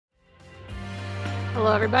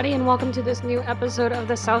Hello, everybody, and welcome to this new episode of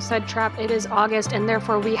the Southside Trap. It is August, and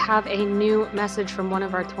therefore we have a new message from one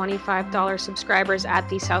of our $25 subscribers at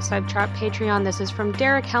the Southside Trap Patreon. This is from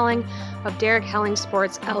Derek Helling of Derek Helling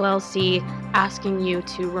Sports LLC, asking you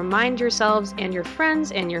to remind yourselves and your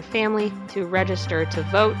friends and your family to register to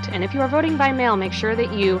vote. And if you are voting by mail, make sure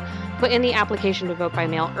that you put in the application to vote by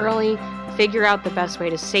mail early. Figure out the best way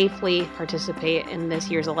to safely participate in this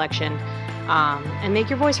year's election, and make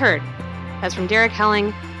your voice heard. That's from Derek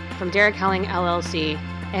Helling, from Derek Helling LLC.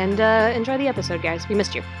 And enjoy the episode, guys. We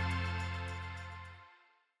missed you.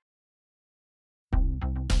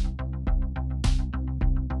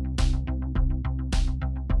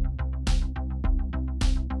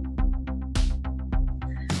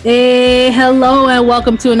 Hey, hello, and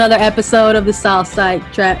welcome to another episode of the Southside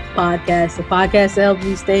Trap Podcast, a podcast that helps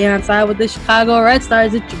you stay on side with the Chicago Red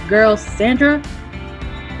Stars. It's your girl, Sandra,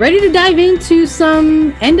 ready to dive into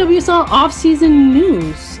some NWSL offseason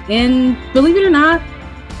news. And believe it or not,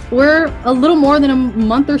 we're a little more than a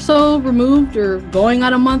month or so removed, or going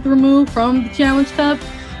on a month removed from the Challenge Cup,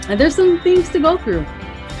 and there's some things to go through,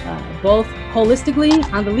 both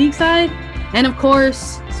holistically on the league side and, of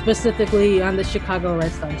course, specifically on the Chicago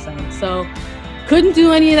Red Stars side. So couldn't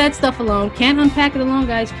do any of that stuff alone. Can't unpack it alone,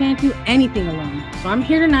 guys. Can't do anything alone. So I'm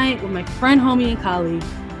here tonight with my friend, homie, and colleague,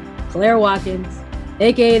 Claire Watkins,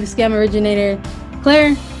 aka the Scam Originator.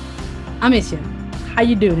 Claire, I miss you. How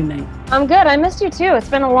you doing tonight? I'm good. I missed you too. It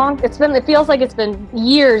feels like it's been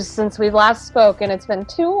years since we last spoke, and it's been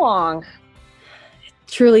too long.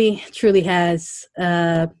 Truly has.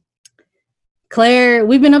 Claire,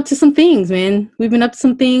 we've been up to some things, man. We've been up to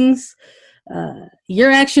some things.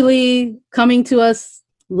 You're actually coming to us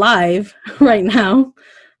live right now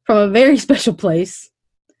from a very special place,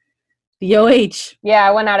 the OH. Yeah,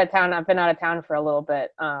 I went out of town. I've been out of town for a little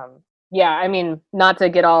bit. Yeah, I mean, not to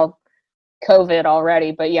get all COVID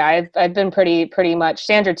already, but yeah, I've been pretty much,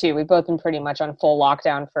 Sandra too, we've both been pretty much on full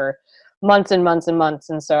lockdown for months and months and months.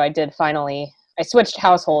 And so I switched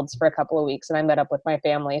households for a couple of weeks and I met up with my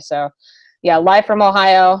family. So yeah, live from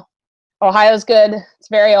Ohio. Ohio's good. It's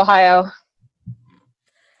very Ohio.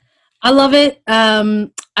 I love it.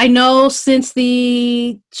 I know since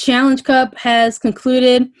the Challenge Cup has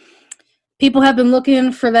concluded, people have been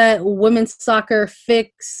looking for that women's soccer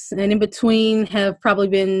fix, and in between have probably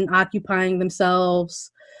been occupying themselves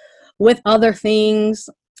with other things.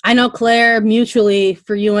 I know, Claire, mutually,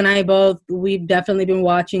 for you and I both, we've definitely been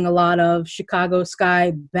watching a lot of Chicago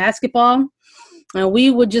Sky basketball. And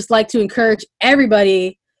we would just like to encourage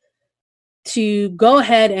everybody to go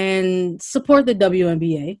ahead and support the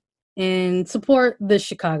WNBA and support the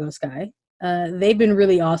Chicago Sky. They've been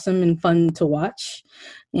really awesome and fun to watch.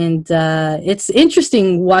 And it's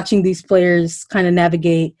interesting watching these players kind of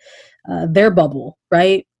navigate their bubble,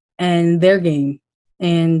 right? And their game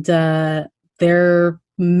and their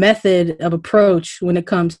method of approach when it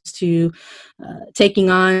comes to taking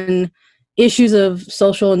on issues of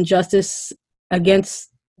social injustice against,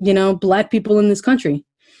 Black people in this country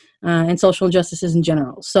and social injustices in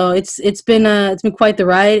general. So it's been quite the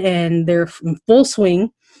ride, and they're in full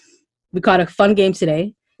swing. We caught a fun game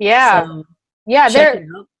today. Yeah. So yeah,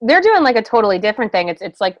 they're doing like a totally different thing.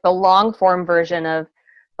 It's like the long form version of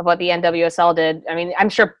what the NWSL did. I mean, I'm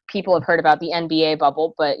sure people have heard about the NBA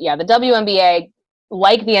bubble, but yeah, the WNBA,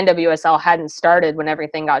 like the NWSL, hadn't started when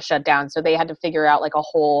everything got shut down. So they had to figure out like a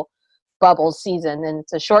whole bubble season, and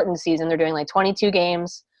it's a shortened season. They're doing like 22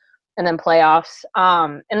 games and then playoffs.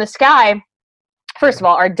 And the Sky, first of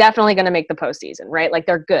all, are definitely going to make the postseason, right? Like,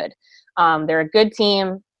 they're good. They're a good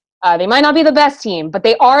team. They might not be the best team, but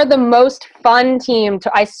they are the most fun team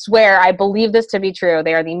I swear, I believe this to be true.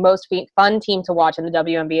 They are the most fun team to watch in the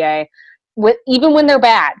WNBA, even when they're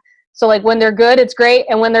bad. So like when they're good, it's great.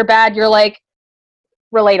 And when they're bad, you're like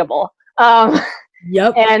relatable.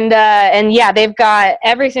 Yep. And yeah, they've got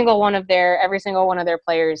every single one of their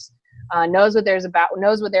players knows what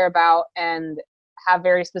they're about, and have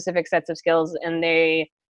very specific sets of skills, and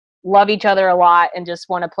they love each other a lot and just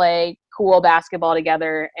want to play cool basketball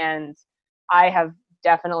together. And I have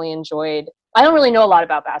definitely enjoyed. I don't really know a lot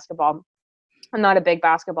about basketball. I'm not a big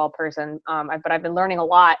basketball person, but I've been learning a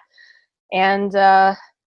lot and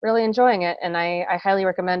really enjoying it, and I highly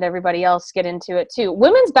recommend everybody else get into it too.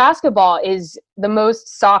 Women's basketball is the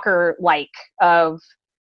most soccer-like of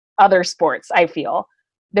other sports, I feel.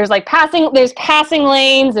 There's passing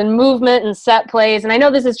lanes and movement and set plays, and I know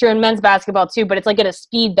this is true in men's basketball too, but it's like at a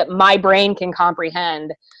speed that my brain can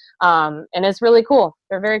comprehend, and it's really cool.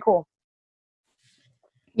 They're very cool.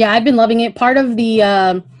 Yeah, I've been loving it. Part of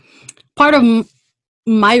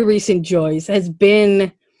my recent joys has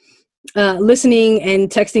been listening and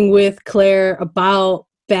texting with Claire about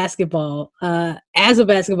basketball. As a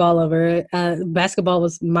basketball lover, basketball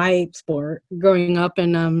was my sport growing up,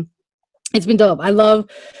 and it's been dope. I love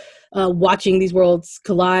watching these worlds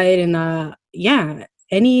collide, and yeah,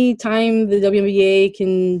 anytime the WNBA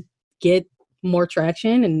can get more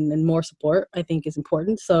traction and more support, I think is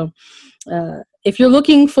important. So if you're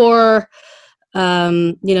looking for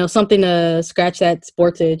something to scratch that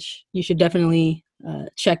sports itch, you should definitely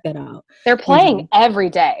check that out. They're playing every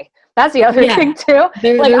day. That's the other thing too.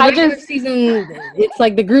 Their I regular just season, it's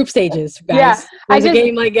like the group stages, guys. Yeah, there's a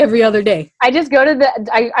game like every other day. I just go to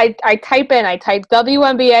I type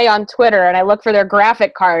WNBA on Twitter and I look for their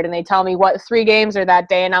graphic card and they tell me what 3 games are that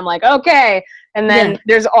day and I'm like, okay. And then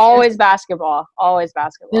there's always basketball. Always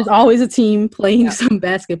basketball. There's always a team playing some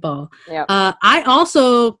basketball. Yeah. I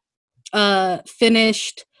also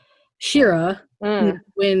finished She-Ra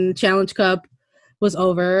when Challenge Cup was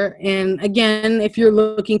over, and again, if you're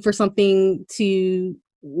looking for something to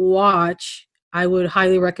watch, I would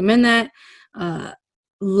highly recommend that.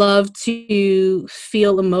 Love to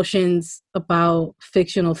feel emotions about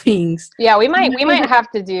fictional things. Yeah, we might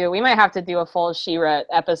have to do a full She-Ra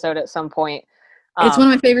episode at some point. It's one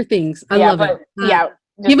of my favorite things. I love it.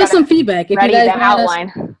 Give us some feedback if you guys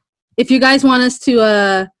outline. If you guys want us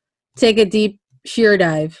to take a deep She-Ra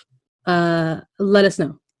dive, let us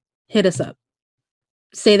know. Hit us up.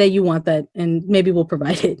 Say that you want that, and maybe we'll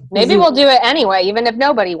provide it. Maybe we'll do it anyway, even if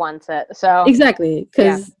nobody wants it. So exactly,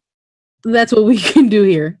 because that's what we can do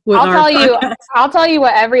here. I'll tell you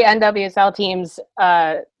what every NWSL team's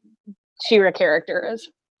She-Ra character is.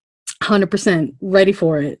 100% ready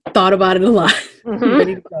for it. Thought about it a lot.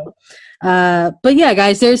 Ready to go. But yeah,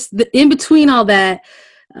 guys, there's in between all that.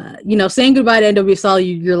 Saying goodbye to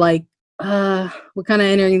NWSL, you're like, we're kind of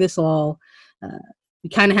entering this all. We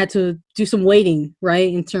kind of had to do some waiting,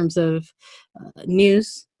 right, in terms of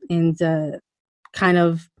news and kind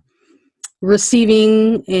of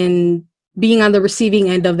receiving and being on the receiving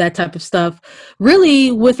end of that type of stuff.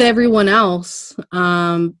 Really, with everyone else,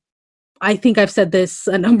 I think I've said this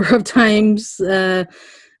a number of times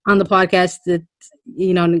on the podcast that,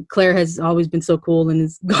 Claire has always been so cool and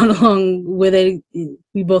has gone along with it.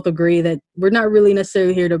 We both agree that we're not really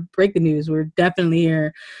necessarily here to break the news. We're definitely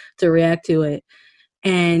here to react to it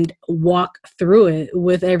and walk through it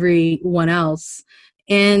with everyone else.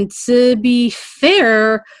 And to be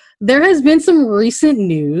fair, there has been some recent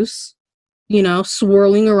news,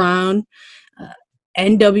 swirling around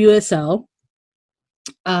NWSL,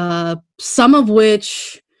 some of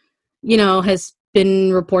which, has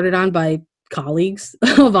been reported on by colleagues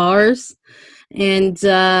of ours, and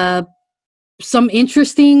some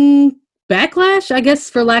interesting backlash, I guess,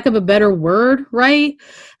 for lack of a better word, right?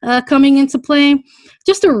 Coming into play.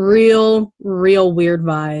 Just a real weird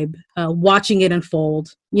vibe watching it unfold.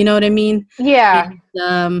 You know what I mean? Yeah.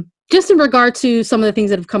 And, just in regard to some of the things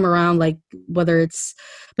that have come around, like whether it's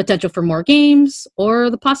potential for more games or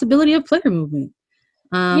the possibility of player movement.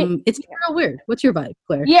 It's real weird. What's your vibe,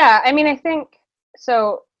 Claire? Yeah, I mean, I think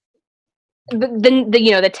so.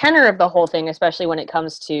 The tenor of the whole thing, especially when it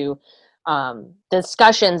comes to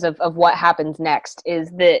discussions of what happens next, is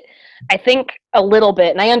that I think a little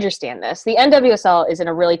bit, and I understand this, the NWSL is in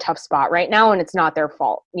a really tough spot right now, and it's not their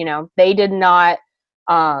fault. They did not,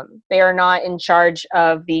 they are not in charge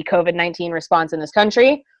of the COVID-19 response in this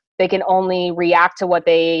country. They can only react to what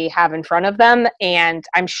they have in front of them, and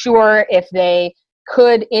I'm sure if they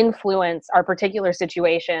could influence our particular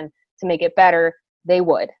situation to make it better, they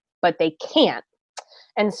would, but they can't.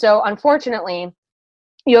 And so, unfortunately,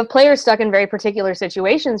 you have players stuck in very particular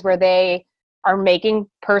situations where they are making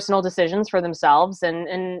personal decisions for themselves.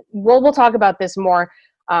 And we'll talk about this more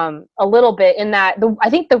a little bit, in that I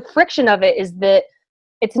think the friction of it is that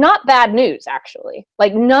it's not bad news, actually.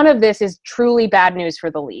 Like, none of this is truly bad news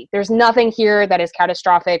for the league. There's nothing here that is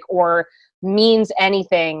catastrophic or means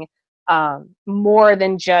anything more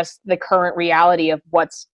than just the current reality of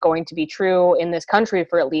what's going to be true in this country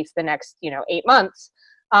for at least the next 8 months.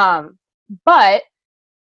 But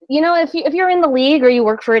if you're in the league or you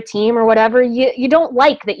work for a team or whatever, you don't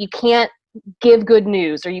like that you can't give good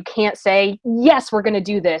news, or you can't say, yes, we're going to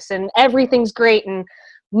do this and everything's great and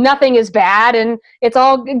nothing is bad and it's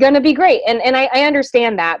all going to be great. And I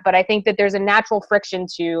understand that, but I think that there's a natural friction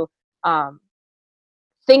to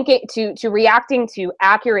reacting to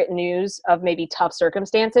accurate news of maybe tough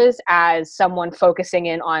circumstances as someone focusing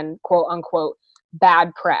in on quote unquote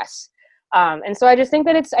bad press. And so I just think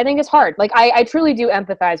that I think it's hard. Like, I truly do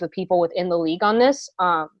empathize with people within the league on this.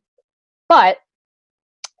 But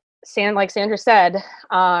like Sandra said,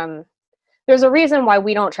 there's a reason why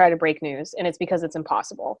we don't try to break news, and it's because it's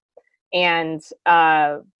impossible. And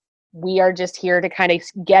we are just here to kind of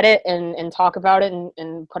get it and talk about it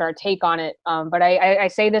and put our take on it. But I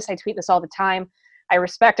say this, I tweet this all the time. I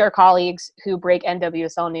respect our colleagues who break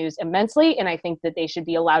NWSL news immensely, and I think that they should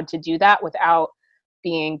be allowed to do that without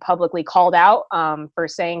being publicly called out for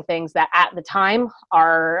saying things that at the time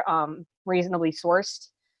are reasonably sourced.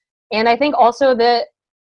 And I think also that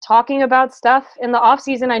talking about stuff in the off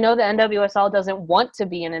season, I know the NWSL doesn't want to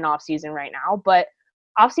be in an off season right now, but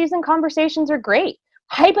off season conversations are great.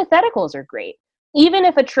 Hypotheticals are great. Even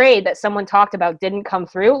if a trade that someone talked about didn't come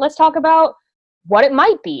through, let's talk about what it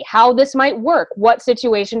might be, how this might work, what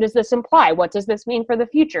situation does this imply, what does this mean for the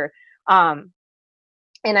future. And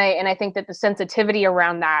I think that the sensitivity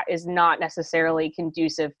around that is not necessarily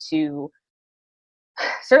conducive to,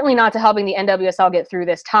 certainly not to helping the NWSL get through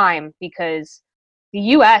this time, because the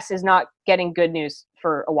US is not getting good news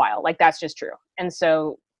for a while. Like, that's just true. And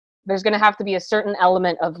so there's going to have to be a certain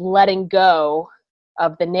element of letting go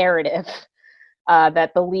of the narrative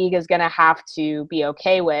that the league is going to have to be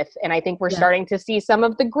okay with. And I think we're starting to see some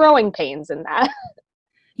of the growing pains in that.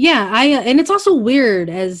 Yeah, and it's also weird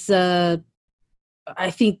as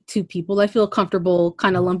I think two people I feel comfortable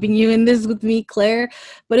kind of lumping you in this with me, Claire,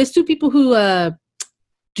 but it's two people who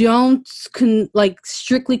don't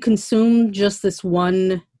strictly consume just this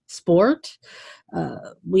one sport.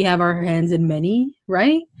 We have our hands in many,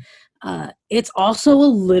 right? It's also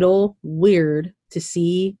a little weird to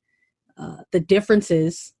see the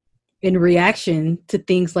differences in reaction to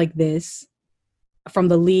things like this from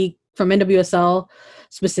the league, from NWSL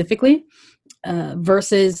specifically,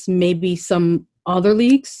 versus maybe some other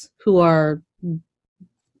leagues who are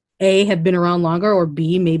A, have been around longer, or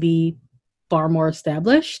B, maybe far more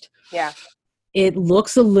established. Yeah. It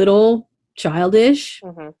looks a little childish,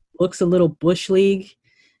 looks a little bush league,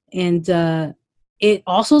 and it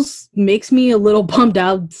also makes me a little bummed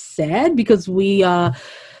out, sad, because we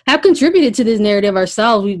have contributed to this narrative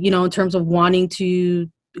ourselves, in terms of wanting to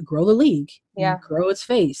grow the league, grow its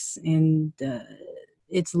face and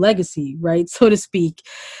its legacy, right, so to speak.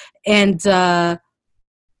 And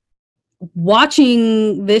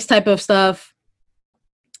watching this type of stuff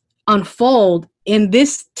unfold in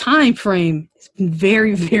this time frame has been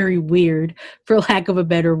very, very weird, for lack of a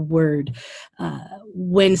better word.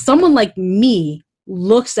 When someone like me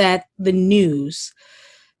looks at the news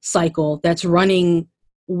cycle that's running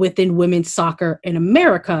within women's soccer in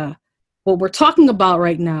America, what we're talking about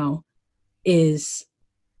right now is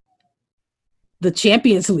the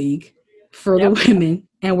Champions League for the women,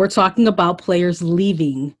 and we're talking about players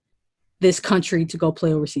leaving this country to go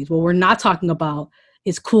play overseas. What we're not talking about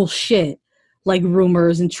is cool shit like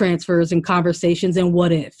rumors and transfers and conversations and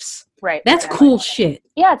what ifs. Right. That's cool shit.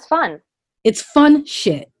 Yeah, it's fun. It's fun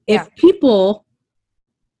shit. Yeah. If people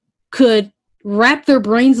could wrap their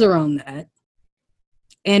brains around that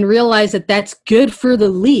and realize that that's good for the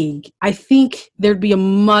league, I think there'd be a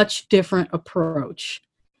much different approach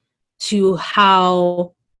to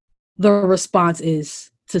how the response is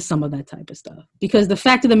to some of that type of stuff. Because the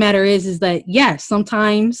fact of the matter is that, yes,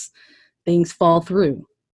 sometimes things fall through.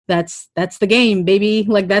 That's the game, baby.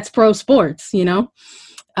 Like, that's pro sports, So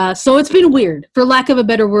it's been weird. For lack of a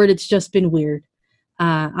better word, it's just been weird.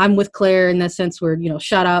 I'm with Claire in that sense where,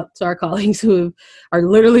 shout out to our colleagues who are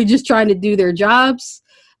literally just trying to do their jobs.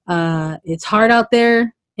 It's hard out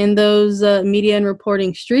there in those media and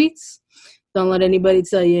reporting streets. Don't let anybody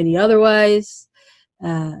tell you any otherwise.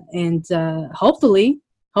 And hopefully,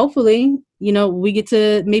 we get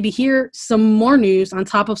to maybe hear some more news on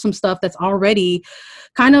top of some stuff that's already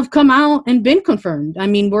kind of come out and been confirmed. I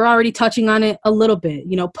mean, we're already touching on it a little bit.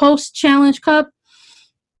 Post Challenge Cup,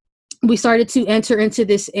 we started to enter into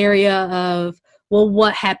this area of, well,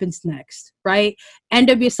 what happens next, right?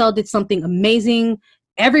 NWSL did something amazing.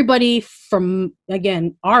 Everybody from,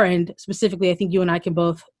 again, our end, specifically, I think you and I can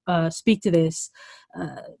both speak to this,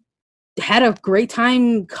 had a great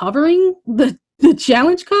time covering the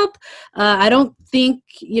Challenge Cup. I don't think,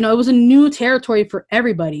 it was a new territory for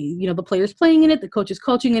everybody. The players playing in it, the coaches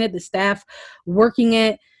coaching in it, the staff working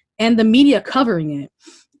it, and the media covering it.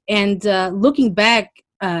 And looking back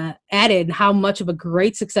at it and how much of a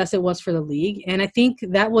great success it was for the league. And I think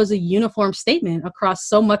that was a uniform statement across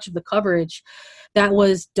so much of the coverage that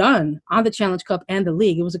was done on the Challenge Cup and the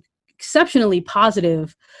league. It was exceptionally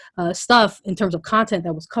positive stuff in terms of content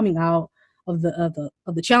that was coming out of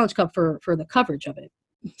the Challenge Cup for the coverage of it.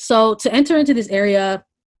 So to enter into this area,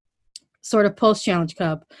 sort of post Challenge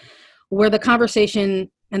Cup, where the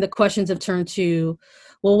conversation and the questions have turned to,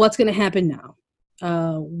 well, what's going to happen now?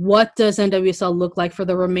 what does NWSL look like for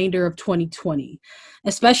the remainder of 2020,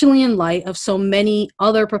 especially in light of so many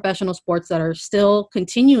other professional sports that are still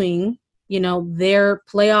continuing, their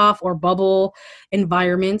playoff or bubble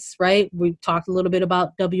environments, right? We've talked a little bit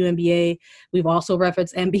about WNBA. We've also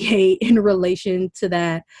referenced NBA in relation to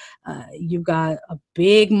that. You've got a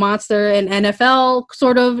big monster in NFL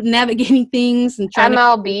sort of navigating things and trying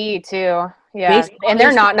MLB too. Yeah. And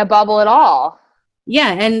they're not in a bubble at all.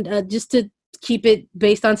 Yeah. And just to keep it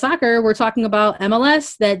based on soccer, we're talking about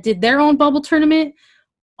MLS that did their own bubble tournament,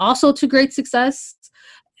 also to great success.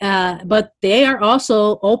 But they are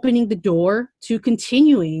also opening the door to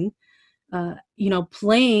continuing,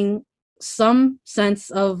 playing some sense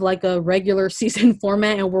of like a regular season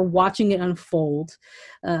format, and we're watching it unfold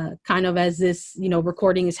kind of as this,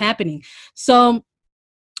 recording is happening. So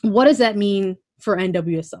what does that mean for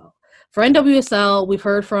NWSL? For NWSL, we've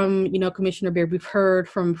heard from, Commissioner Beard, we've heard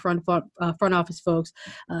from front office folks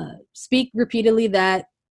speak repeatedly that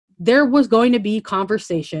there was going to be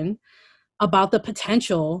conversation about the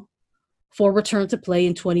potential for return to play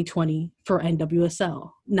in 2020 for NWSL.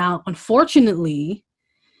 Now, unfortunately,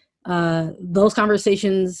 those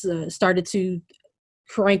conversations started to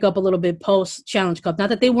crank up a little bit post Challenge Cup. Not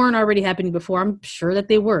that they weren't already happening before. I'm sure that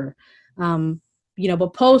they were.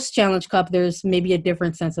 But post Challenge Cup, there's maybe a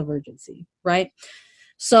different sense of urgency, right?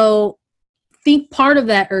 So I think part of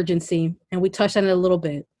that urgency, and we touched on it a little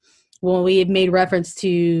bit, when we had made reference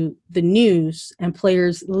to the news and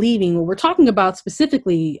players leaving, what we're talking about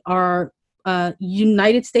specifically are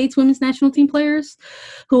United States women's national team players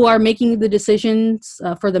who are making the decisions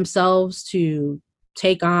for themselves to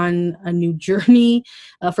take on a new journey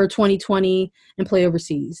for 2020 and play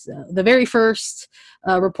overseas. The very first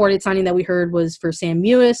reported signing that we heard was for Sam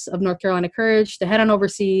Mewis of North Carolina Courage to head on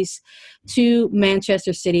overseas to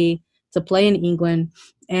Manchester City to play in England.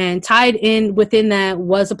 And tied in within that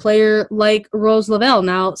was a player like Rose Lavelle.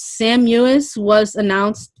 Now, Sam Mewis was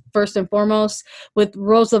announced first and foremost, with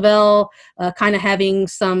Rose Lavelle kind of having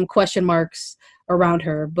some question marks around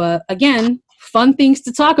her. But again, fun things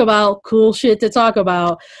to talk about, cool shit to talk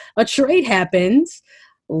about. A trade happened,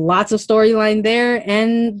 lots of storyline there,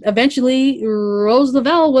 and eventually Rose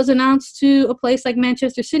Lavelle was announced to a place like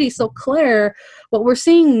Manchester City. So Claire, what we're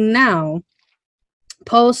seeing now,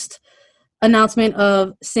 post announcement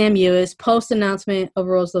of Sam Mewis, post announcement of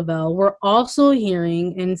Rose Lavelle, we're also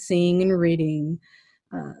hearing and seeing and reading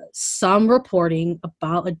some reporting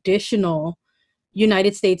about additional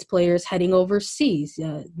United States players heading overseas.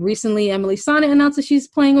 Recently, Emily Sonnet announced that she's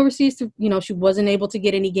playing overseas. She wasn't able to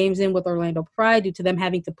get any games in with Orlando Pride due to them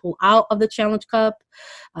having to pull out of the Challenge Cup.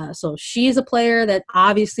 So she is a player that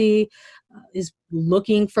obviously is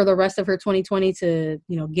looking for the rest of her 2020 to,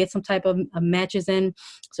 get some type of matches in.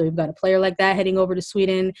 So we've got a player like that heading over to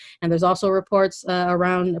Sweden. And there's also reports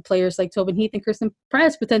around players like Tobin Heath and Kristen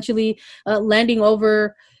Press potentially landing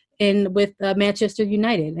over with Manchester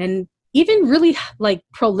United. And even really like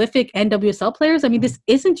prolific NWSL players. I mean, this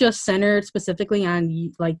isn't just centered specifically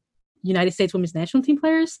on like United States women's national team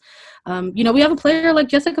players. We have a player like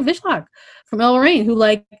Jessica Vishlock from El Reign who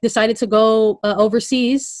like decided to go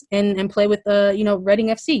overseas and play with Reading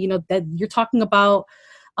FC. That you're talking about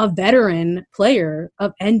a veteran player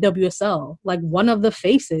of NWSL, like one of the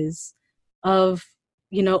faces of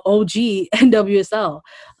OG NWSL.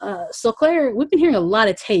 So Claire, we've been hearing a lot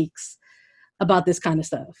of takes about this kind of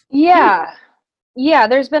stuff. Yeah,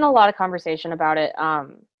 there's been a lot of conversation about it.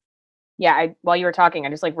 While you were talking, I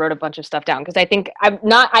just like wrote a bunch of stuff down because I think I'm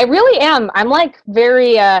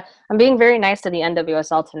being very nice to the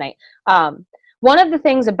NWSL tonight. One of the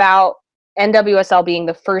things about NWSL being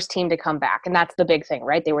the first team to come back, and that's the big thing,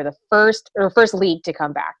 right? They were the first league to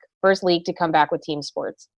come back with team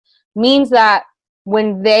sports, means that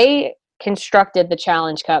when they constructed the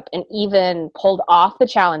Challenge Cup and even pulled off the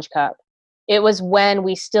Challenge Cup, it was when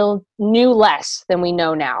we still knew less than we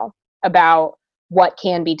know now about what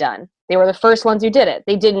can be done. They were the first ones who did it.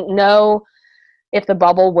 They didn't know if the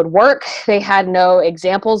bubble would work. They had no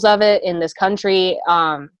examples of it in this country.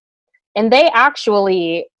 And they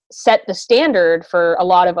actually set the standard for a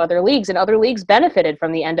lot of other leagues, and other leagues benefited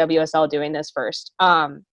from the NWSL doing this first.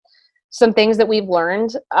 Some things that we've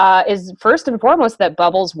learned is first and foremost that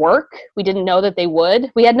bubbles work. We didn't know that they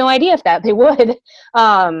would. We had no idea if that they would.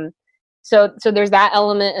 So there's that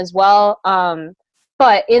element as well.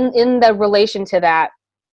 But in the relation to that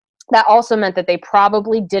also meant that they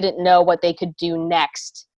probably didn't know what they could do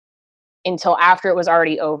next until after it was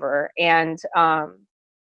already over. And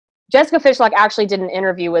Jessica Fishlock actually did an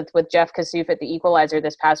interview with Jeff Kassouf at The Equalizer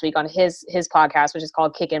this past week on his podcast, which is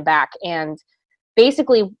called Kicking Back. And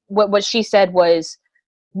basically what she said was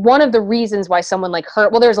one of the reasons why someone like her,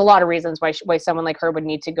 well, there's a lot of reasons why someone like her would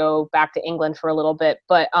need to go back to England for a little bit,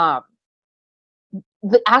 but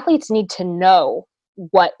the athletes need to know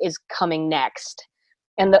what is coming next.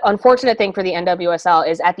 And the unfortunate thing for the NWSL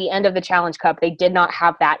is at the end of the Challenge Cup, they did not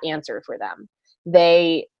have that answer for them.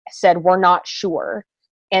 They said, we're not sure.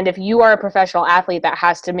 And if you are a professional athlete that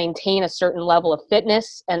has to maintain a certain level of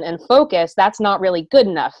fitness and focus, that's not really good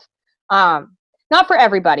enough. Not for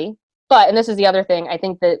everybody, but, and this is the other thing, I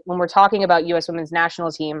think that when we're talking about U.S. women's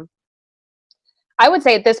national team, I would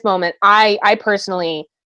say at this moment, I personally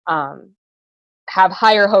have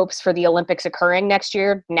higher hopes for the Olympics occurring next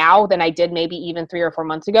year now than I did maybe even 3 or 4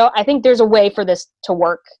 months ago. I think there's a way for this to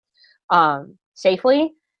work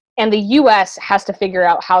safely, and the U.S. has to figure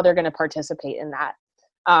out how they're going to participate in that.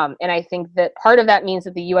 And I think that part of that means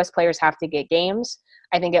that the U.S. players have to get games.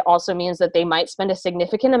 I think it also means that they might spend a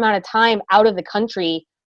significant amount of time out of the country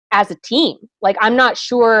as a team. Like, I'm not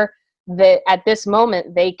sure that at this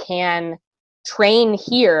moment they can train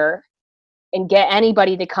here and get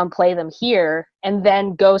anybody to come play them here and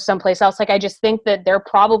then go someplace else. Like, I just think that they're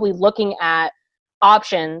probably looking at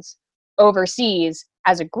options overseas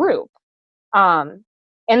as a group.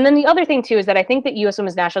 And then the other thing too is that I think that U.S.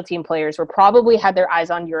 women's national team players were probably had their eyes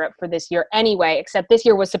on Europe for this year anyway, except this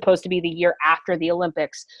year was supposed to be the year after the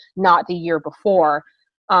Olympics, not the year before.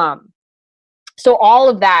 So all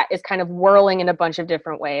of that is kind of whirling in a bunch of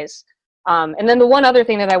different ways. And then the one other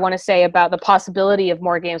thing that I want to say about the possibility of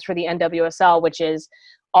more games for the NWSL, which is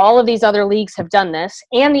all of these other leagues have done this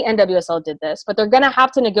and the NWSL did this, but they're going to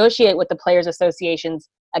have to negotiate with the players' associations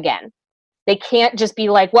again. They can't just be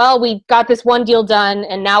like, well, we got this one deal done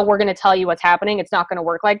and now we're going to tell you what's happening. It's not going to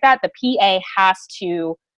work like that. The PA has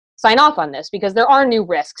to sign off on this because there are new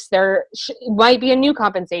risks. There might be a new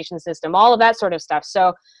compensation system, all of that sort of stuff.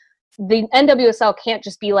 So the NWSL can't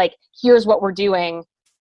just be like, here's what we're doing,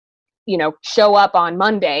 you know, show up on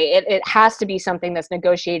Monday. It has to be something that's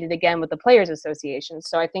negotiated again with the Players Association.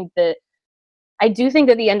 So I do think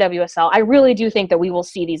that the NWSL, I really do think that we will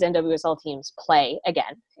see these NWSL teams play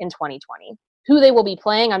again in 2020. Who they will be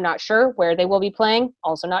playing, I'm not sure. Where they will be playing,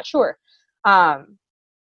 also not sure. But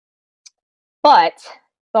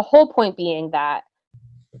the whole point being that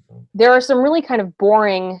there are some really kind of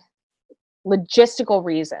boring logistical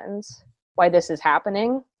reasons why this is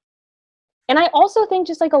happening. And I also think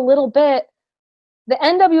just like a little bit, the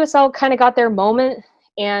NWSL kind of got their moment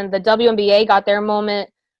and the WNBA got their moment.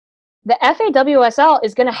 The FAWSL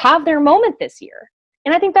is going to have their moment this year.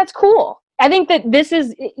 And I think that's cool. I think that this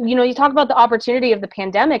is, you know, you talk about the opportunity of the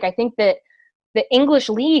pandemic. I think that the English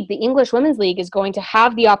League, the English Women's League is going to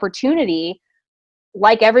have the opportunity,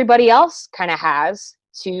 like everybody else kind of has,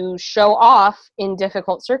 to show off in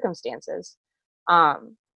difficult circumstances. I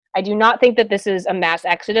do not think that this is a mass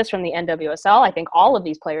exodus from the NWSL. I think all of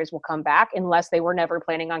these players will come back unless they were never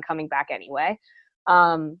planning on coming back anyway.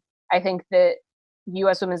 I think that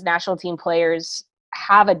U.S. women's national team players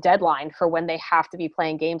have a deadline for when they have to be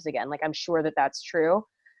playing games again. Like, I'm sure that that's true.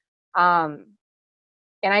 And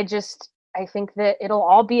I think that it'll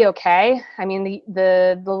all be okay. I mean,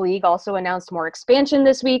 the league also announced more expansion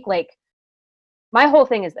this week. Like, my whole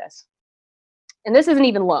thing is this, and this isn't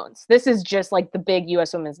even loans. This is just like the big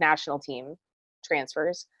U.S. women's national team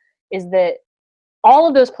transfers, is that all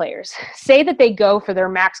of those players say that they go for their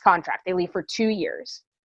max contract. They leave for 2 years.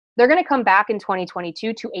 They're going to come back in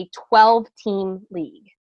 2022 to a 12-team league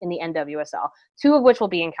in the NWSL, 2 of which will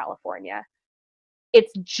be in California.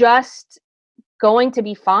 It's just going to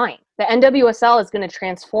be fine. The NWSL is going to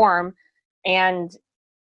transform, and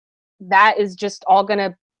that is just all going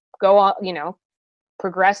to go on, you know,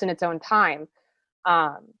 progress in its own time.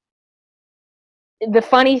 The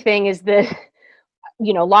funny thing is that,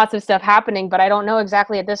 you know, lots of stuff happening, but I don't know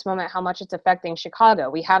exactly at this moment how much it's affecting Chicago.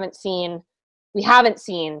 We haven't seen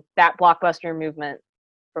that blockbuster movement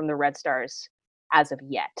from the Red Stars as of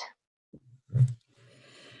yet.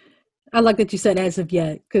 I like that you said as of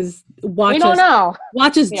yet, because watch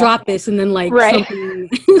us drop this and then like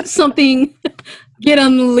something get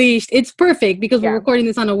unleashed. It's perfect because we're recording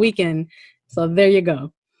this on a weekend. So there you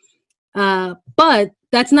go. But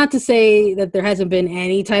that's not to say that there hasn't been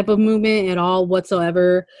any type of movement at all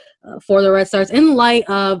whatsoever for the Red Stars in light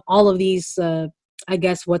of all of these, I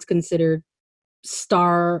guess, what's considered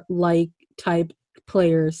star-like type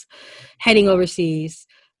players heading overseas.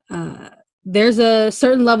 There's a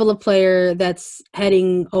certain level of player that's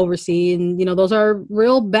heading overseas, and you know those are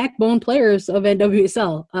real backbone players of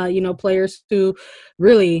NWSL. You know, players who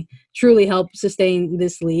really truly help sustain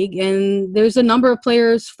this league, and there's a number of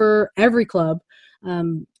players for every club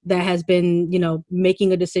that has been,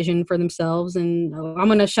 making a decision for themselves. And I'm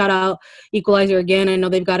going to shout out Equalizer again. I know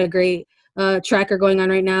they've got a great tracker going on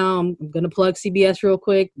right now. I'm going to plug CBS real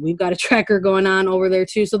quick. We've got a tracker going on over there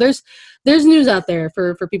too. So there's news out there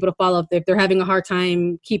for people to follow if they're having a hard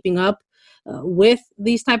time keeping up with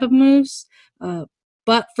these type of moves.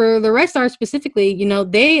 But for the Red Stars specifically,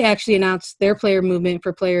 they actually announced their player movement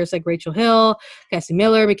for players like Rachel Hill, Cassie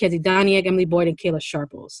Miller, Mackenzie Doniak, Emily Boyd, and Kayla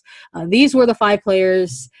Sharples. These were the 5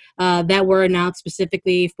 players that were announced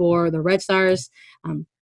specifically for the Red Stars.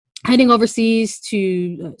 Heading overseas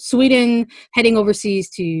to Sweden, heading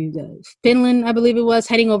overseas to Finland, I believe it was,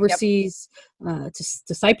 heading overseas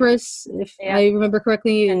to Cyprus, if I remember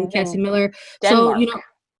correctly, and Cassie Miller. Denmark. So,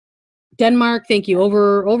 Denmark, thank you.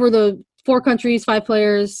 Over the 4 countries, 5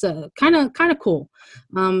 players, kind of cool.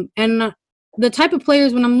 And the type of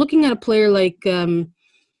players, when I'm looking at a player like,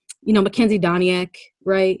 Mackenzie Doniak,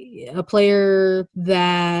 right? A player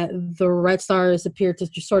that the Red Stars appear to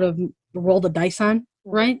just sort of roll the dice on,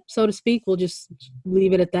 right? So to speak. We'll just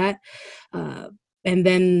leave it at that. And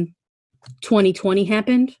then 2020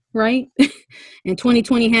 happened, right? And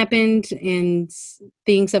 2020 happened and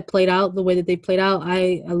things have played out the way that they played out.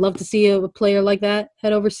 I love to see a player like that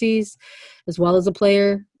head overseas, as well as a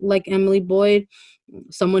player like Emily Boyd,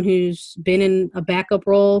 someone who's been in a backup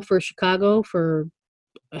role for Chicago for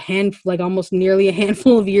almost nearly a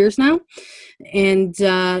handful of years now. And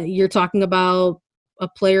you're talking about a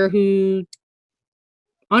player who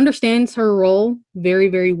understands her role very,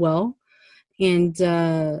 very well. And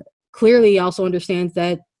clearly also understands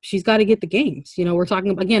that she's got to get the games. We're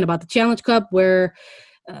talking again about the Challenge Cup, where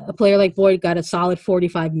a player like Boyd got a solid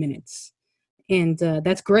 45 minutes. And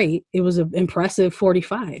that's great. It was an impressive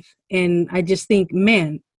 45. And I just think,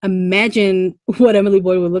 man, imagine what Emily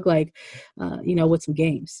Boyd would look like, with some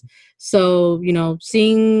games. So,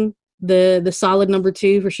 seeing the solid number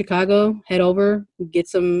 2 for Chicago head over, get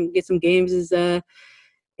some games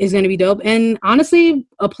is going to be dope. And honestly,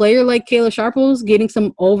 a player like Kayla Sharples getting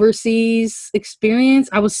some overseas experience,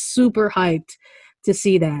 I was super hyped to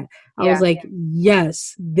see that. I was like,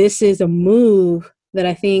 yes, this is a move that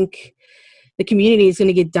I think the community is going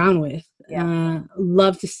to get down with.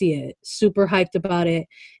 Love to see it. Super hyped about it.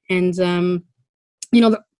 And,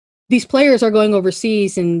 these players are going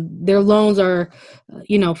overseas and their loans are,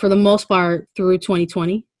 for the most part through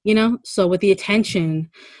 2020, so with the attention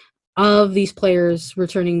of these players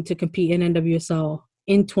returning to compete in NWSL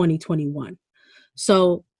in 2021.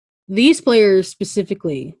 So these players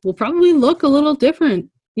specifically will probably look a little different,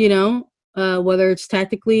 whether it's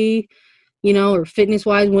tactically, or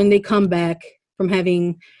fitness-wise when they come back from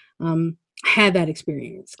having had that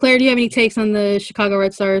experience. Claire, do you have any takes on the Chicago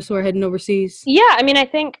Red Stars who are heading overseas? Yeah, I mean, I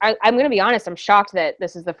think I'm going to be honest. I'm shocked that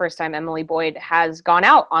this is the first time Emily Boyd has gone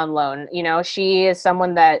out on loan. She is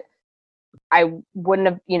someone that I wouldn't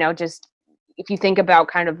have, just if you think about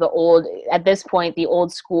kind of the old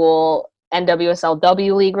school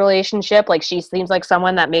NWSL-W League relationship, like she seems like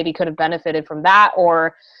someone that maybe could have benefited from that.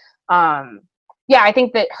 Or, I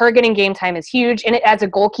think that her getting game time is huge. And as a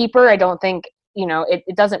goalkeeper, I don't think,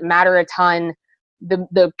 it doesn't matter a ton,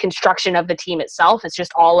 the construction of the team itself. It's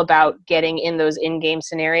just all about getting in those in-game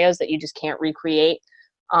scenarios that you just can't recreate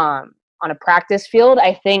on a practice field.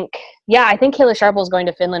 I think Kayla Sharples going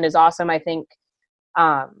to Finland is awesome. I think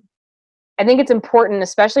it's important,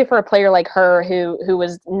 especially for a player like her who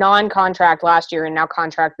was non-contract last year and now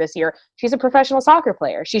contract this year. She's a professional soccer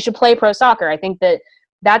player. She should play pro soccer. I think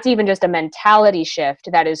that's even just a mentality shift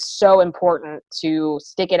that is so important to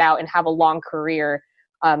stick it out and have a long career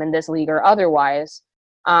in this league or otherwise.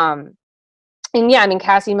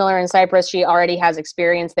 Cassie Miller in Cyprus, she already has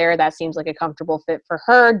experience there. That seems like a comfortable fit for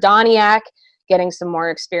her. Doniak getting some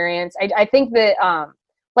more experience. I think that,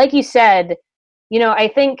 like you said,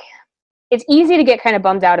 I think it's easy to get kind of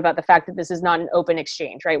bummed out about the fact that this is not an open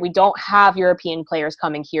exchange, right? We don't have European players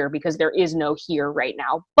coming here because there is no here right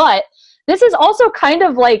now. But this is also kind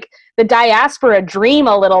of like the diaspora dream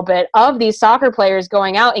a little bit of these soccer players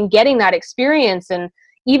going out and getting that experience. And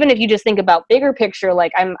even if you just think about bigger picture,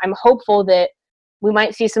 like I'm hopeful that we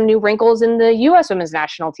might see some new wrinkles in the U.S. women's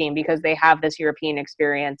national team because they have this European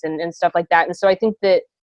experience and stuff like that. And so I think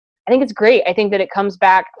it's great. I think that it comes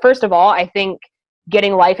back. First of all, I think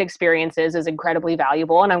getting life experiences is incredibly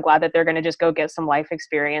valuable. And I'm glad that they're going to just go get some life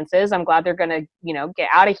experiences. I'm glad they're going to, get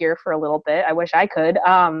out of here for a little bit. I wish I could.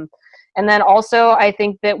 And then also I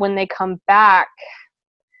think that when they come back,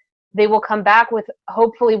 they will come back with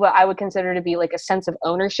hopefully what I would consider to be like a sense of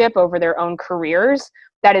ownership over their own careers.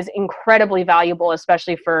 That is incredibly valuable,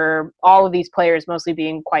 especially for all of these players, mostly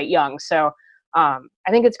being quite young. So I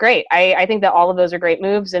think it's great. I think that all of those are great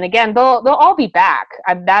moves. And again, they'll all be back.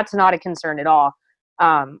 That's not a concern at all.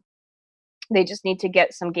 They just need to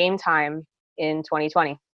get some game time in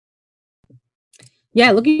 2020.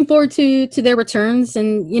 Yeah, looking forward to their returns.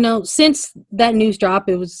 And since that news drop,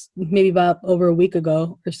 it was maybe about over a week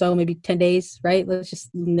ago or so, maybe 10 days, right? Let's just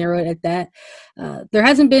narrow it at that. There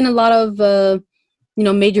hasn't been a lot of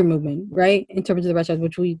major movement, right, in terms of the restaurants,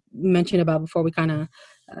 which we mentioned about before we kind of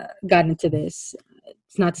got into this.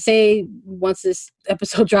 It's not to say once this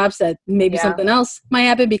episode drops that maybe something else might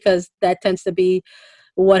happen, because that tends to be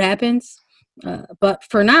what happens. But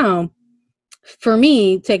for now, for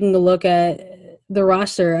me, taking a look at the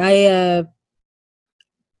roster, I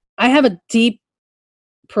have a deep,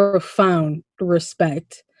 profound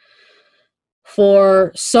respect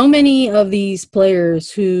for so many of these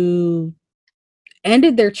players who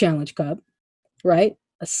ended their Challenge Cup, right?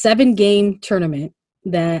 A 7-game tournament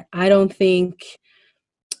that I don't think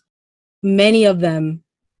many of them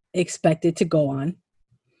expected to go on,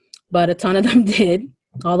 but a ton of them did,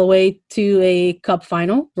 all the way to a cup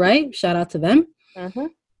final, right? Shout out to them. Mm-hmm.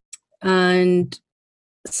 And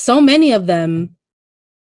so many of them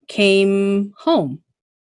came home.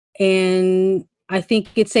 And I think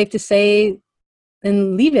it's safe to say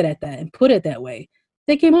and leave it at that and put it that way.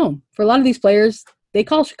 They came home. For a lot of these players, they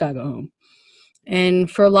call Chicago home. And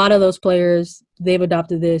for a lot of those players, they've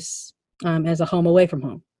adopted this as a home away from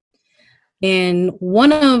home. And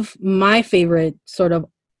one of my favorite sort of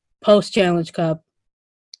post-Challenge Cup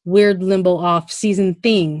weird limbo off-season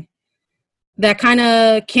thing that kind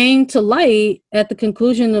of came to light at the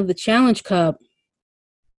conclusion of the Challenge Cup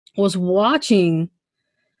was watching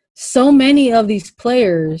so many of these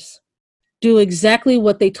players do exactly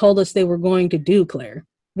what they told us they were going to do, Claire,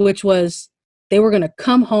 which was they were going to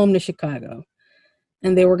come home to Chicago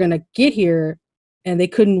and they were going to get here, and they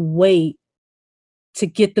couldn't wait to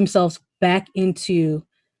get themselves back into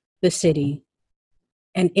the city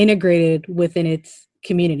and integrated within its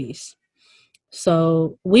communities.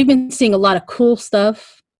 So we've been seeing a lot of cool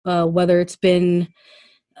stuff, whether it's been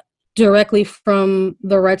directly from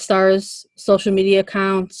the Red Stars social media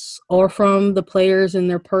accounts or from the players in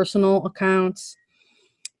their personal accounts.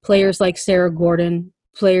 Players like Sarah Gordon,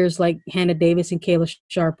 players like Hannah Davis and Kayla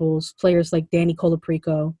Sharples, players like Danny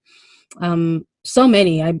Colaprico. So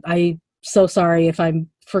many. I'm so sorry if I'm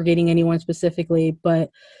forgetting anyone specifically, but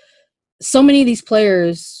so many of these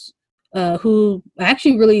players who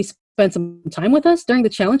actually really spent some time with us during the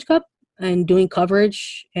Challenge Cup and doing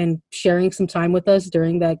coverage and sharing some time with us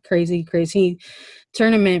during that crazy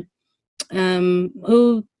tournament,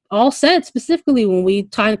 who all said specifically when we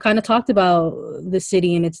kind of talked about the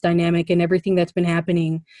city and its dynamic and everything that's been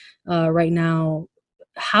happening right now,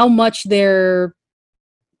 how much their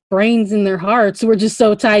brains and their hearts were just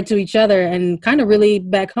so tied to each other and kind of really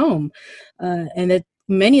back home. And that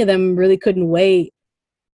many of them really couldn't wait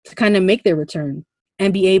to kind of make their return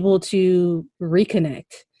and be able to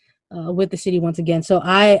reconnect with the city once again. So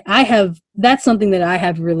that's something that I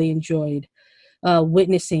have really enjoyed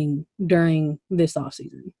witnessing during this off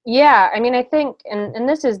season. Yeah, I mean, I think, and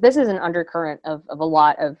this is an undercurrent of a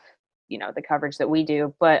lot of the coverage that we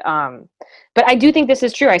do, but I do think this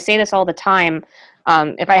is true. I say this all the time.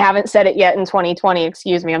 If I haven't said it yet in 2020,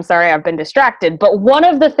 excuse me, I'm sorry, I've been distracted. But one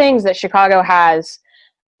of the things that Chicago has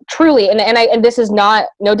truly, and this is not,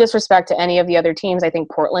 no disrespect to any of the other teams, I think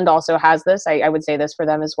Portland also has this. I would say this for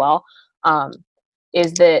them as well,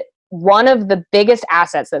 is that one of the biggest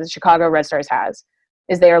assets that the Chicago Red Stars has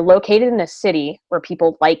is they are located in a city where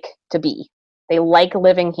people like to be. They like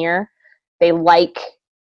living here. They like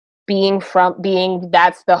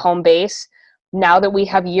that's the home base. Now that we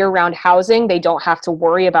have year-round housing, they don't have to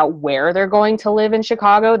worry about where they're going to live in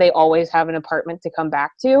Chicago. They always have an apartment to come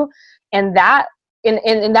back to. And that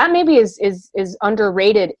and that maybe is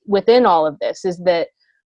underrated within all of this, is that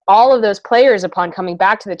all of those players, upon coming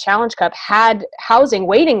back to the Challenge Cup, had housing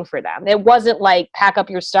waiting for them. It wasn't like pack up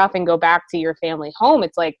your stuff and go back to your family home.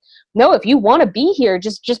 It's like, no, if you want to be here,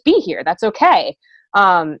 just be here. That's okay.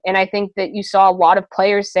 And I think that you saw a lot of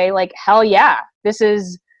players say, like, hell yeah, this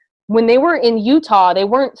is, when they were in Utah, they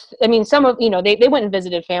weren't, I mean, some of, they went and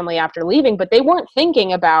visited family after leaving, but they weren't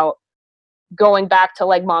thinking about going back to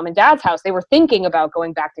like mom and dad's house. They were thinking about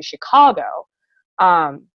going back to Chicago.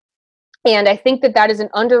 And I think that is an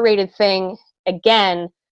underrated thing again.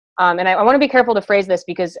 And I want to be careful to phrase this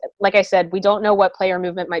because, like I said, we don't know what player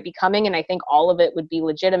movement might be coming, and I think all of it would be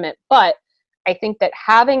legitimate. But I think that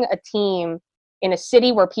having a team in a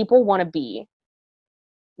city where people want to be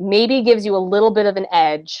maybe gives you a little bit of an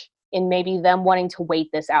edge in maybe them wanting to wait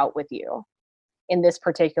this out with you in this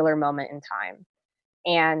particular moment in time.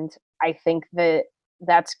 And I think that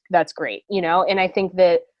that's great, you know, and I think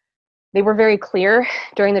that they were very clear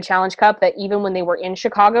during the Challenge Cup that even when they were in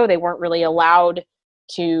Chicago, they weren't really allowed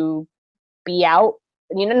to be out,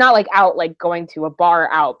 you know, not like out, like going to a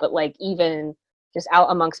bar out, but like even just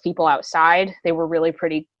out amongst people outside, they were really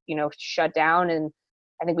pretty, you know, shut down. And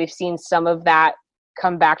I think we've seen some of that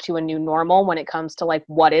come back to a new normal when it comes to like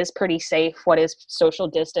what is pretty safe, what is social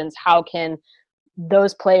distance, how can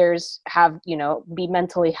those players have, you know, be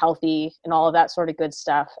mentally healthy and all of that sort of good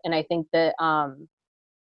stuff. And I think that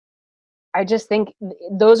I just think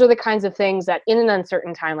those are the kinds of things that in an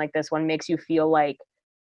uncertain time like this one makes you feel like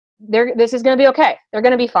this is going to be okay. They're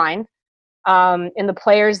going to be fine. And the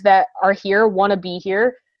players that are here want to be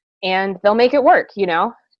here and they'll make it work, you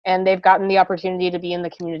know, and they've gotten the opportunity to be in the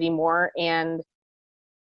community more. And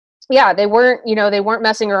yeah, they weren't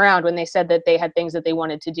messing around when they said that they had things that they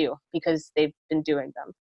wanted to do because they've been doing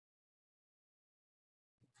them.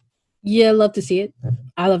 Yeah, I love to see it.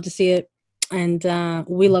 I love to see it. And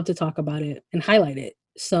we love to talk about it and highlight it.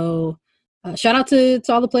 So shout out to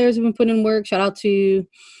all the players who've been putting in work. Shout out to,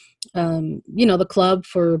 you know, the club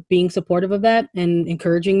for being supportive of that and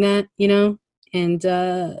encouraging that, you know. And,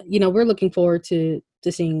 you know, we're looking forward to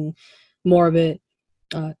seeing more of it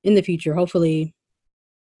in the future, hopefully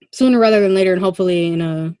sooner rather than later, and hopefully in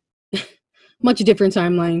a much different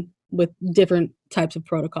timeline with different types of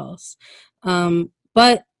protocols.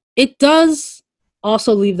 But it does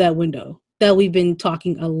also leave that window that we've been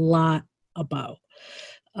talking a lot about,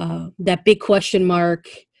 that big question mark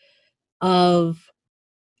of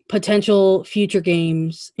potential future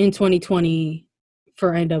games in 2020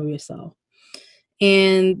 for NWSL.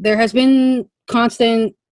 And there has been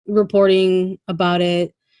constant reporting about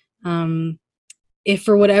it. If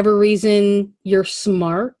for whatever reason you're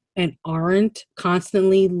smart and aren't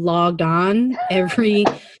constantly logged on every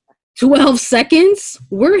 12 seconds,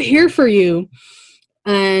 we're here for you.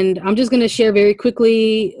 And I'm just going to share very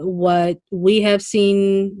quickly what we have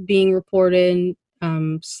seen being reported,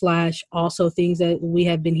 / also things that we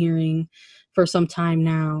have been hearing for some time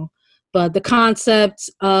now. But the concept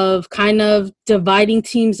of kind of dividing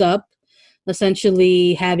teams up,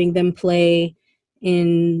 essentially having them play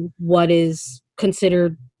in what is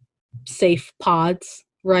considered safe pods,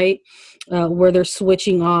 right? Where they're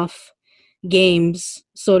switching off games,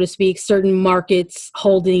 so to speak, certain markets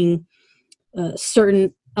holding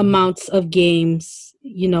certain amounts of games.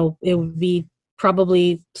 You know, it would be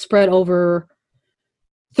probably spread over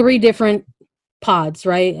 3 different pods,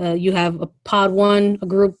 right? You have a pod 1, a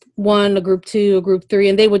group 1, a group 2, a group 3,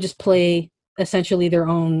 and they would just play essentially their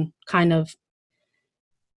own kind of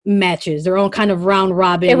matches, their own kind of round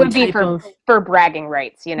robin. It would be for bragging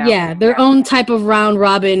rights, you know? Yeah, their own type of round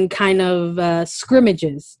robin kind of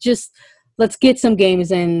scrimmages. Just let's get some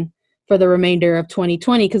games in for the remainder of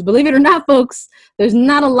 2020, because believe it or not, folks, there's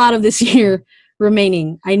not a lot of this year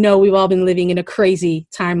remaining. I know we've all been living in a crazy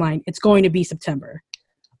timeline. It's going to be September.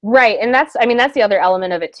 Right. And that's the other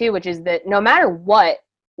element of it too, which is that no matter what,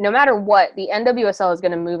 the NWSL is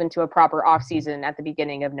going to move into a proper off season at the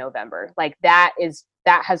beginning of November. Like that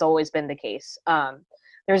has always been the case.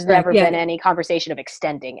 There's never been any conversation of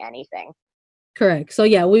extending anything. Correct. So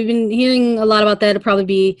yeah, we've been hearing a lot about that. It'll probably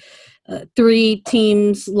be 3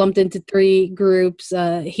 teams lumped into 3 groups,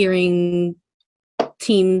 hearing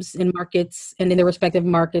teams and markets and in their respective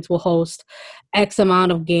markets will host X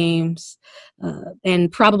amount of games,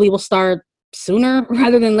 and probably will start sooner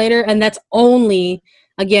rather than later. And that's only,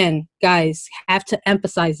 again, guys, I have to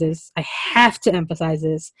emphasize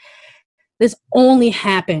this. This only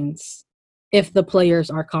happens if the players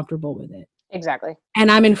are comfortable with it. Exactly.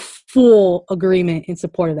 And I'm in full agreement in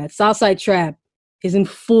support of that. Southside Trap is in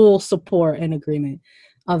full support and agreement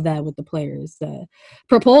of that with the players.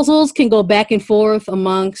 Proposals can go back and forth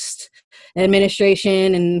amongst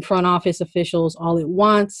administration and front office officials all at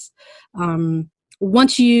once.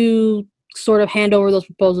 Once you sort of hand over those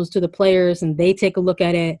proposals to the players and they take a look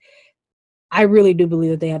at it, I really do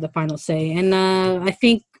believe that they have the final say. And I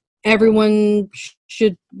think everyone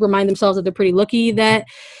should remind themselves that they're pretty lucky that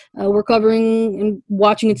we're covering and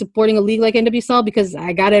watching and supporting a league like NWSL, because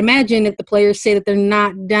I got to imagine if the players say that they're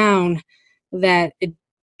not down, that it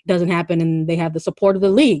doesn't happen and they have the support of the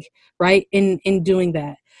league, right, in doing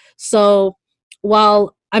that. So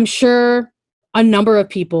while I'm sure a number of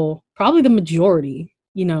people, probably the majority,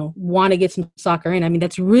 you know, want to get some soccer in, I mean,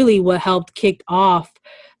 that's really what helped kick off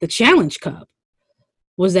the Challenge Cup,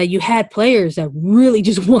 was that you had players that really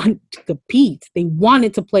just wanted to compete. They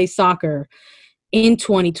wanted to play soccer in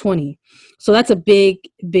 2020. So that's a big,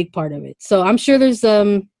 big part of it. So I'm sure there's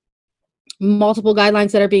multiple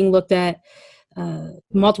guidelines that are being looked at,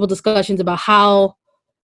 multiple discussions about how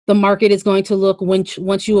the market is going to look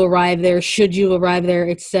once you arrive there, should you arrive there,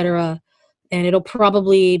 etc. And it'll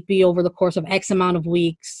probably be over the course of X amount of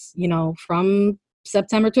weeks, from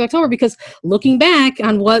September to October, because looking back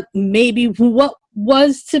on what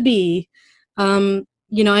was to be,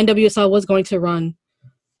 NWSL was going to run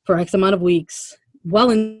for X amount of weeks, well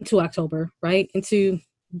into October, right? Into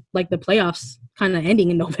like the playoffs kind of ending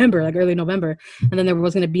in November, like early November. And then there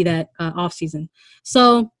was going to be that off season.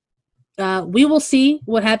 So we will see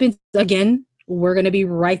what happens. Again, we're going to be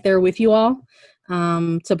right there with you all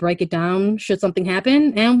to break it down should something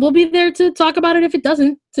happen. And we'll be there to talk about it if it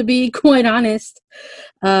doesn't, to be quite honest.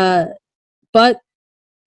 But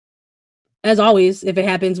as always, if it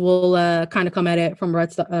happens, we'll kind of come at it from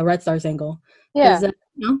Red Stars angle. Yeah.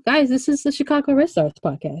 Guys, this is the Chicago Red Stars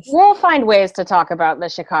podcast. We'll find ways to talk about the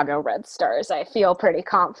Chicago Red Stars. I feel pretty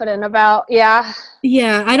confident about. Yeah.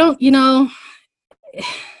 Yeah. I don't know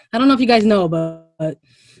if you guys know, but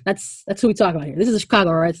that's who we talk about here. This is the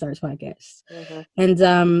Chicago Red Stars podcast. Mm-hmm. And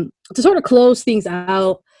to sort of close things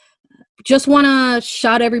out, just want to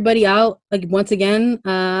shout everybody out once again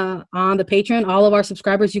on the Patreon. All of our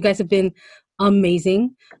subscribers, you guys have been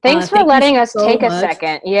amazing. Thanks for letting us take a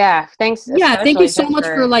second. Yeah, thanks. Yeah, thank you so much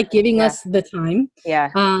for giving us the time. Yeah.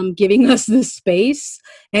 Giving us the space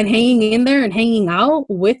and hanging in there and hanging out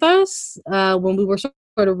with us when we were sort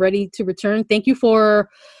of ready to return. Thank you for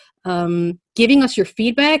giving us your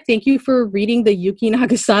feedback. Thank you for reading the Yuki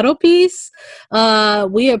Nagasato piece.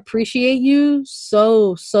 We appreciate you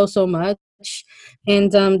so much.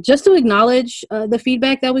 And just to acknowledge the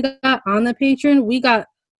feedback that we got on the Patreon, we got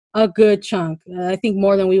a good chunk. I think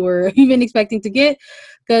more than we were even expecting to get,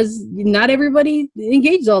 because not everybody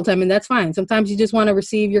engages all the time, and that's fine. Sometimes you just want to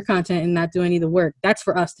receive your content and not do any of the work. That's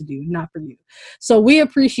for us to do, not for you. So we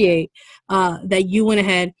appreciate that you went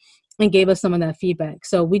ahead and gave us some of that feedback.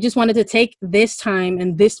 So we just wanted to take this time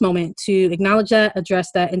and this moment to acknowledge that,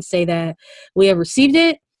 address that, and say that we have received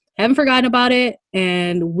it, haven't forgotten about it,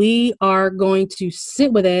 and we are going to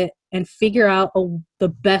sit with it and figure out the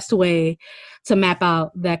best way to map out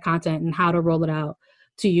that content and how to roll it out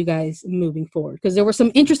to you guys moving forward. Because there was some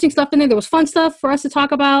interesting stuff in there. There was fun stuff for us to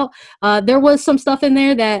talk about. There was some stuff in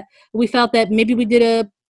there that we felt that maybe we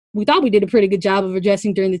thought we did a pretty good job of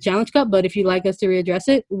addressing during the Challenge Cup, but if you'd like us to readdress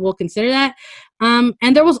it, we'll consider that.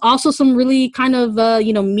 And there was also some really kind of,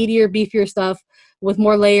 meatier, beefier stuff with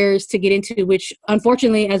more layers to get into, which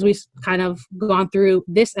unfortunately, as we've kind of gone through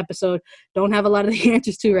this episode, don't have a lot of the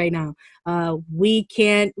answers to right now. We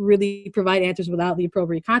can't really provide answers without the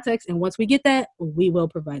appropriate context. And once we get that, we will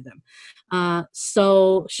provide them.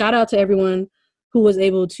 So shout out to everyone who was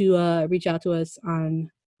able to reach out to us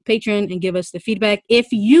on Patreon and give us the feedback.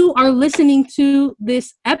 If you are listening to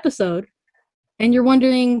this episode and you're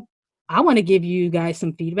wondering, I want to give you guys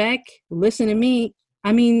some feedback, listen to me.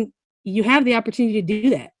 I mean, you have the opportunity to do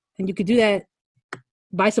that, and you could do that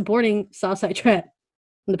by supporting Southside Trap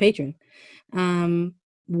on the Patreon.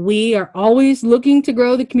 We are always looking to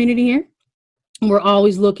grow the community here. We're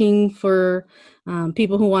always looking for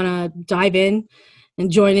people who want to dive in and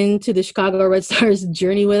join into the Chicago Red Stars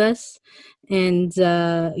journey with us. And,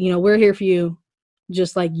 we're here for you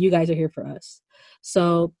just like you guys are here for us.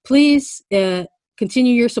 So please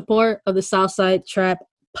continue your support of the Southside Trap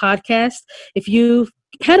podcast. If you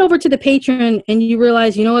head over to the Patreon and you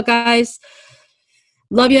realize, you know what, guys,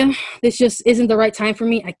 love you, this just isn't the right time for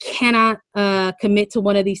me, I cannot commit to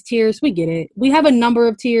one of these tiers, we get it. We have a number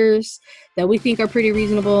of tiers that we think are pretty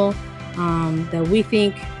reasonable, that we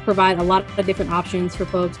think provide a lot of different options for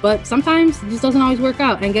folks, but sometimes it just doesn't always work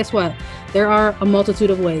out. And guess what? There are a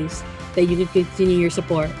multitude of ways that you can continue your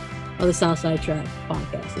support of the Southside Trap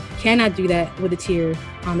podcast. If you cannot do that with a tier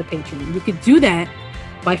on the Patreon, you could do that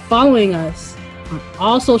by following us on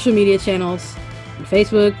all social media channels, on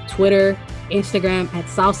Facebook, Twitter, Instagram at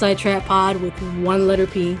Southside Trap Pod with one letter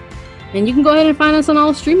P. And you can go ahead and find us on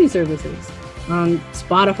all streaming services, on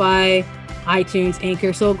Spotify, iTunes,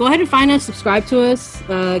 Anchor. So go ahead and find us, subscribe to us,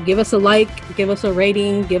 give us a like, give us a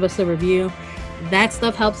rating, give us a review. That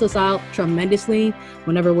stuff helps us out tremendously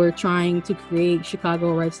whenever we're trying to create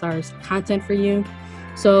Chicago Red Stars content for you.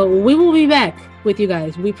 So we will be back with you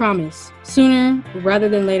guys, we promise, sooner rather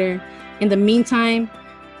than later. In the meantime,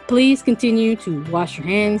 please continue to wash your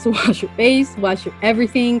hands, wash your face, wash your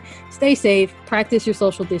everything, stay safe, practice your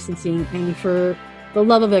social distancing, and for the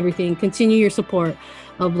love of everything, continue your support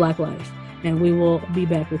of Black life. And we will be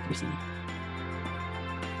back with you soon.